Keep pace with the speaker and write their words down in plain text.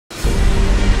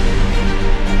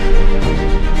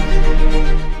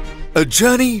A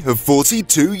journey of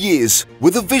 42 years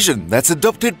with a vision that's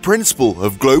adopted principle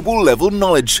of global level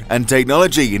knowledge and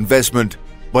technology investment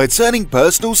by turning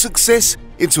personal success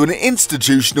into an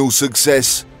institutional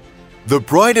success. The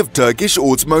pride of Turkish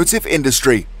automotive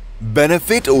industry,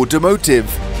 Benefit Automotive.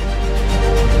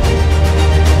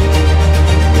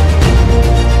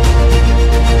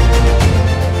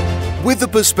 With the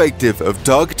perspective of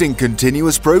targeting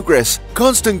continuous progress,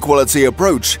 constant quality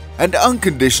approach, and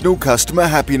unconditional customer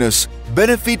happiness,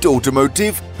 Benefit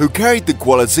Automotive, who carried the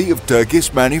quality of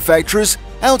Turkish manufacturers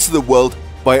out to the world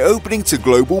by opening to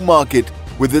global market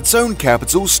with its own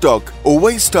capital stock,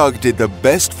 always targeted the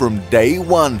best from day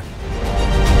one.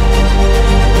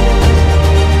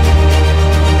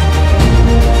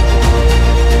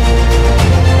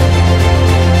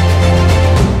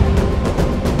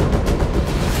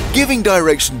 Giving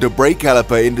direction to brake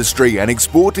caliper industry and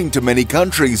exporting to many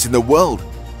countries in the world,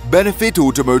 Benefit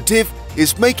Automotive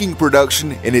is making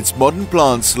production in its modern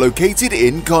plants located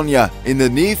in Konya in the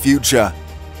near future.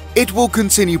 It will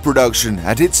continue production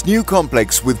at its new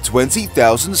complex with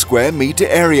 20,000 square meter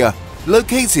area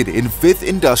located in 5th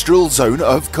Industrial Zone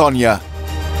of Konya.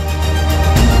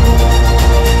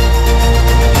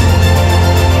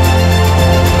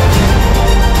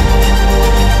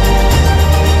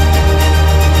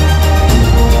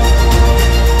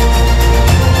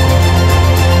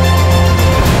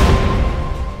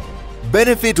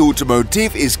 Benefit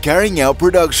Automotive is carrying out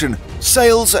production,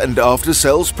 sales and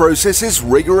after-sales processes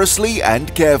rigorously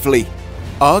and carefully.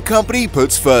 Our company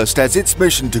puts first as its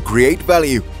mission to create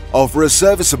value, offer a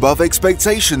service above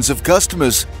expectations of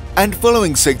customers, and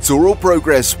following sectoral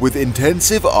progress with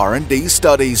intensive R&D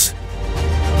studies.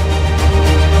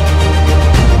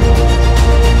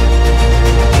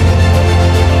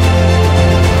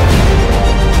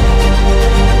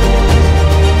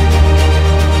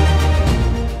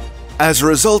 As a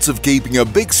result of keeping a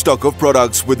big stock of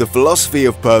products with the philosophy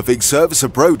of perfect service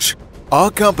approach, our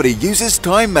company uses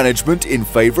time management in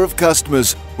favor of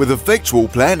customers with effectual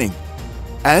planning.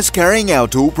 As carrying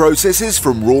out all processes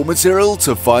from raw material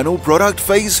to final product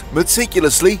phase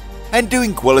meticulously and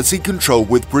doing quality control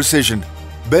with precision,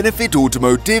 Benefit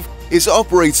Automotive is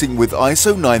operating with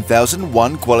ISO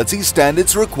 9001 quality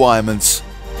standards requirements.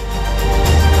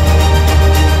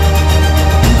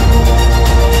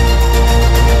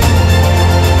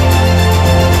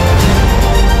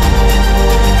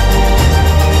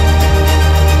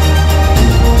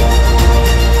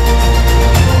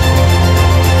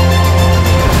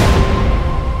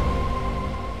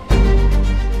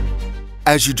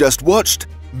 As you just watched,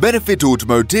 Benefit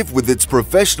Automotive with its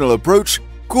professional approach,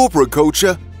 corporate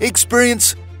culture,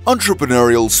 experience,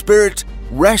 entrepreneurial spirit,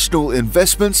 rational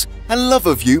investments, and love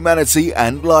of humanity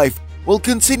and life will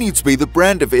continue to be the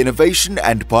brand of innovation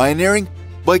and pioneering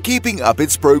by keeping up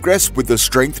its progress with the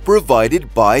strength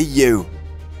provided by you.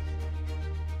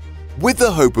 With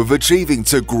the hope of achieving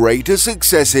to greater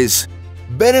successes,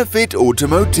 Benefit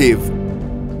Automotive.